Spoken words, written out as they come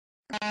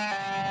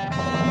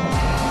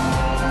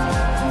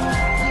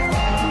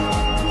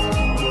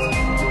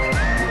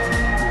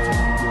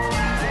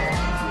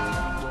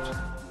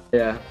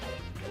Yeah.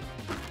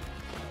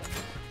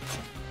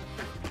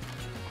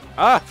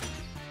 Ah!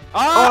 Oh,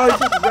 I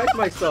just wrecked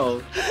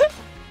myself.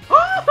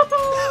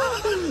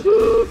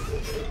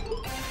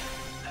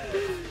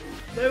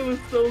 That was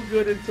so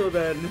good until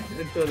then.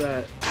 Until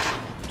that.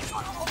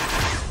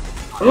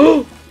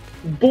 Oh,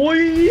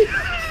 boy!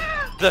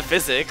 The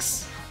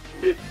physics.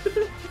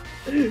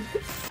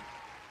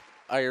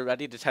 Are you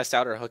ready to test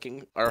out our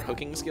hooking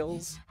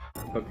skills?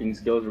 Hooking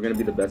skills. We're gonna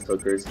be the best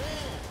hookers.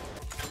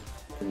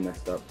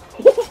 Messed up.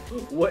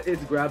 What is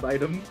grab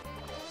item?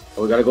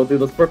 Oh, we gotta go through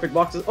those perfect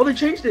boxes. Oh, they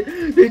changed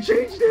it! They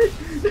changed it!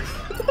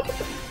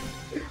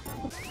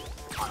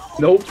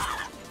 Nope.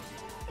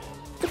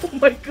 Oh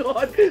my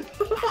god!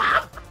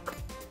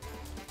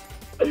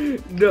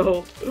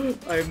 No,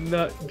 I'm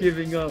not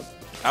giving up.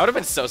 I would have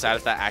been so sad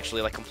if that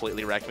actually like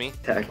completely wrecked me.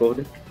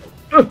 Tackled.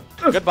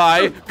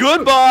 Goodbye!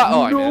 Goodbye!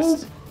 Oh, I Nope.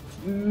 missed.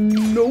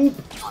 Nope.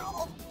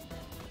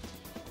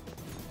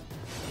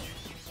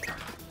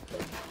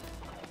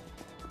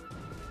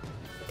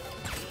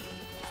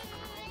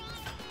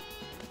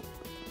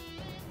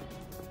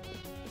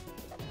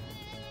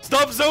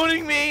 Stop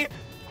zoning me!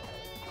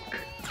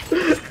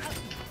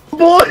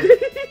 Boy!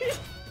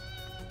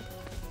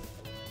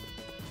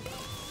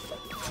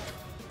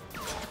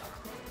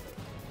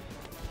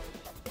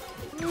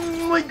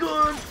 Oh my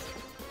god!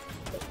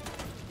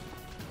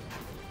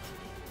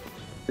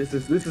 This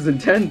is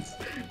intense.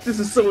 This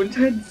is so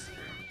intense.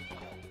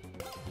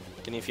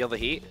 Can you feel the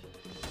heat?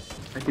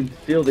 I can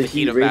feel the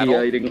heat of battle?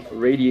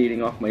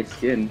 radiating off my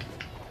skin.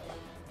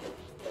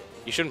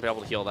 You shouldn't be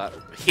able to heal that.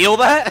 Heal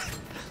that?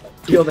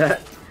 Feel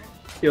that.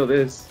 Feel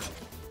this.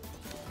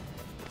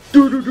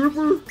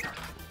 Doo-doo-doo-doo.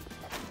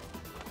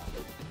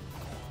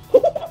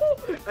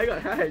 I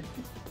got hacked.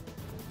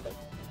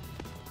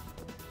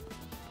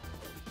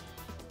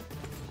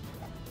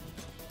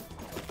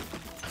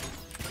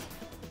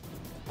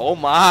 Oh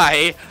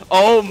my!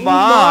 Oh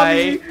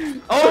my!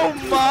 Oh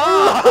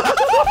my!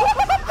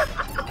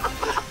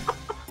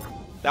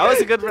 That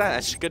was a good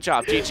match. Good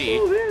job. GG.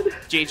 Oh, man.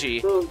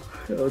 GG. Oh,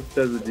 that's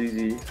a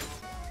GG.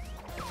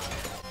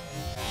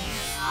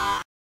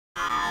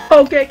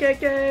 Okay,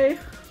 KK.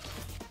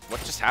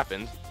 What just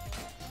happened?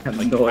 I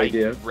have no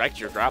idea. Wrecked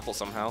your grapple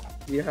somehow.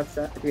 Do you have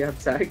sax? Do you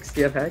have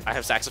hack? I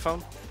have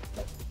saxophone.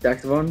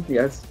 Saxophone?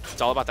 Yes.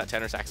 It's all about that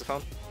tenor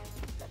saxophone.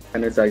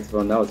 Tenor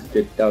saxophone. That was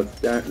good.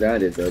 That's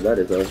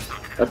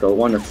a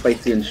one a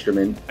spicy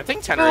instrument. I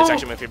think tenor is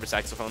actually my favorite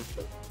saxophone.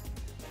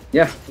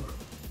 Yeah.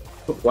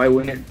 Why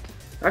wouldn't it?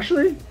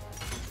 Actually,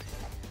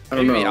 I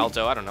don't Maybe know.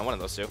 alto. I don't know. One of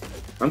those two.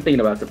 I'm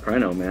thinking about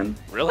soprano, man.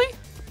 Really?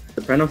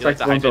 Soprano You like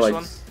the saxophones are high-pitched like,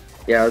 one?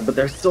 yeah, but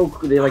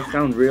they like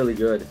sound really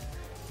good.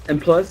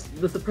 And plus,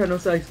 the soprano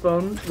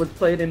saxophone was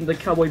played in the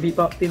Cowboy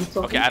Bebop theme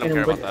song. Okay, I don't and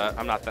care it was about that.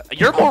 I'm not that.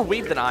 You're more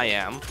weeb than I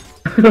am.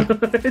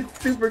 It's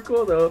super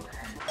cool though.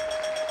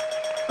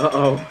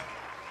 Uh-oh.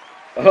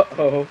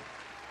 Uh-oh.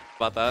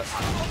 About that.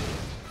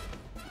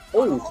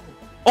 Oh!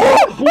 Oh!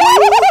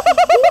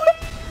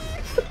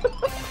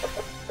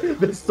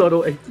 The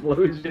subtle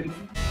explosion.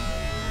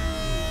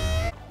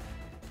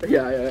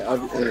 Yeah, I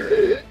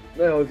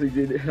honestly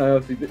did.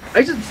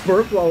 I just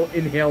burped while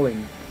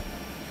inhaling.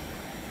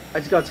 I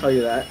just gotta tell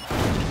you that.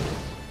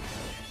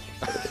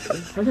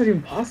 How's that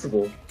even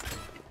possible?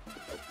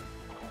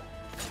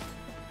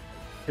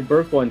 I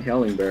burped while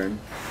inhaling, Baron.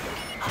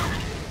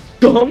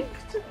 Dunked?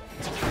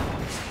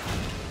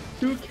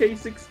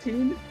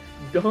 2K16?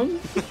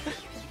 Dunked?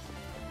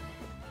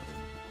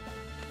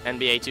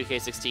 NBA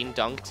 2K16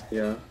 dunked.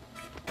 Yeah.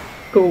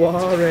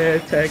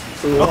 Kuare-tech,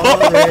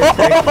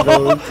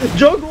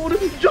 juggled!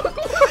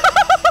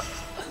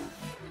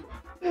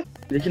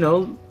 Did you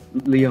know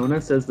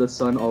Leona says the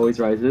sun always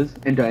rises,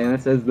 and Diana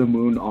says the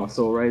moon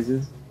also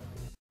rises?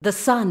 The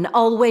sun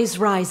always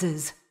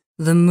rises.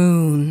 The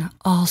moon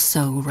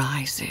also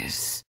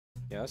rises.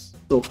 Yes.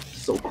 So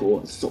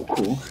cool, so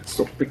cool,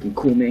 so freaking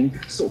cool, man,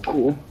 so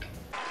cool.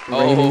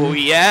 Oh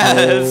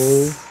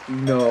yes. Oh,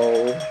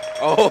 no.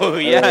 Oh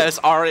yes.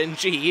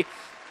 RNG.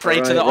 Pray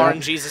to the Alright,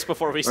 RNGesus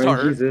before we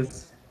start.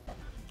 Jesus.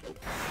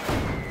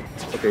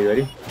 Okay, you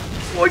ready?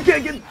 Oh, I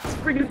can't get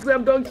freaking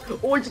slam dunked.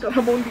 Oh, I just got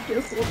Hamon to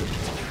cancel.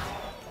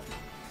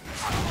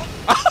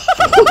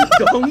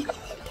 Dunk.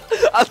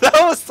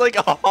 That was like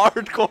a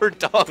hardcore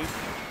dunk.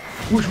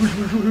 Whoosh, whoosh,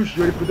 whoosh, whoosh.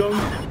 You ready for dunk?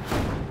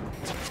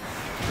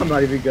 I'm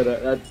not even gonna.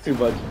 That's too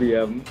much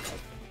BM.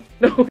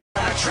 No.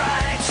 I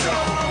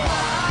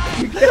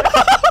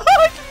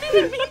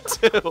didn't mean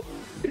to.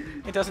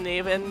 It doesn't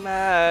even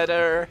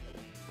matter.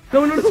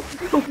 No. I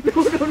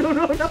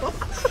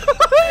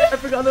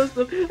forgot there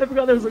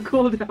was a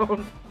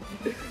cooldown.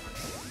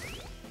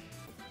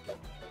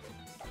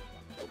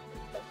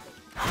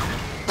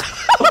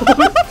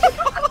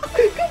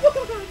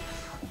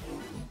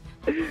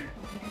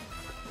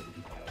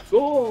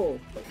 Goal!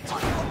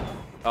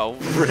 Oh,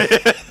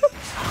 rip.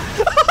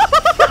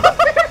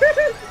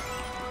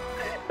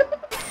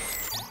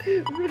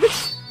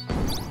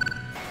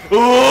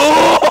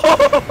 Ooh!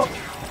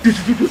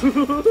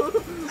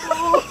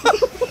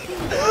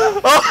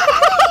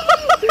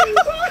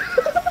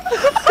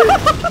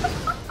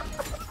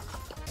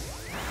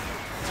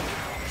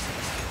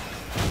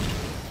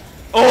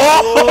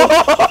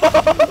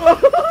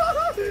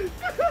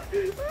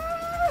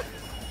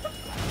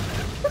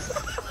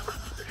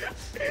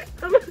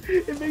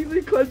 It makes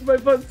me clench my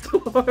butt so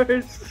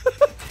hard.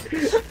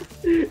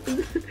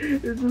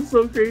 This is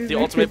so crazy. The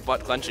ultimate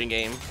butt clenching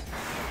game.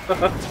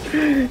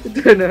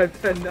 10 out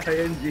of 10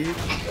 ING.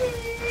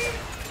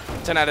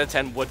 10 out of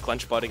 10 would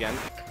clench butt again.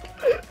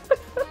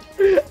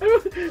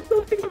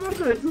 Don't think about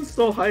that. This is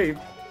so hype.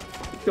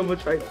 So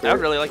much hype. I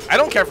really like. I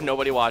don't care if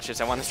nobody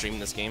watches. I want to stream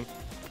this game.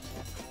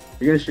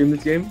 You're gonna stream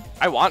this game?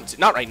 I want to.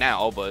 Not right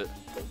now, but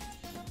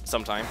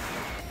sometime.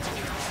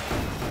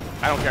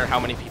 I don't care how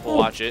many people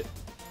watch it.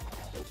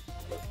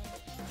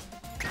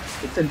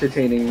 It's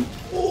entertaining.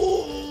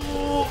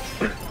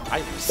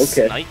 I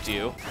Okay. sniped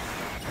you.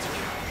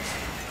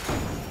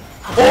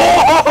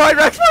 Oh! I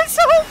wrecked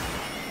myself!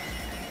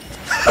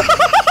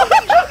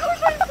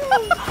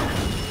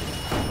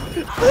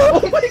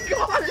 Oh my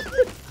god!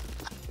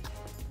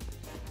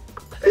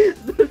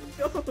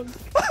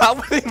 How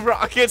many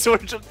rockets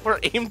were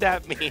aimed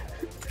at me?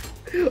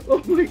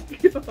 Oh my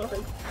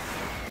god!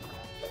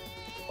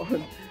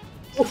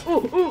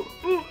 Oh,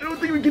 I don't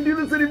think we can do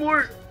this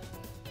anymore!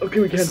 Okay,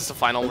 we can. This is the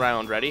final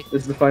round. Ready?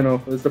 This is the final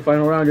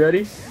round.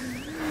 Ready?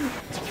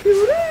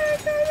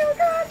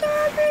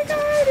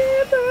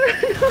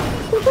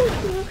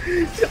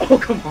 Oh,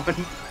 come on.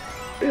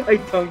 I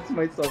dunked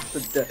myself to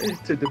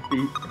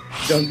defeat.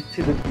 Dunked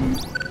to defeat.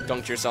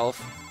 Dunked yourself.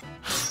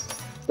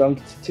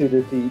 Dunked to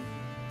defeat.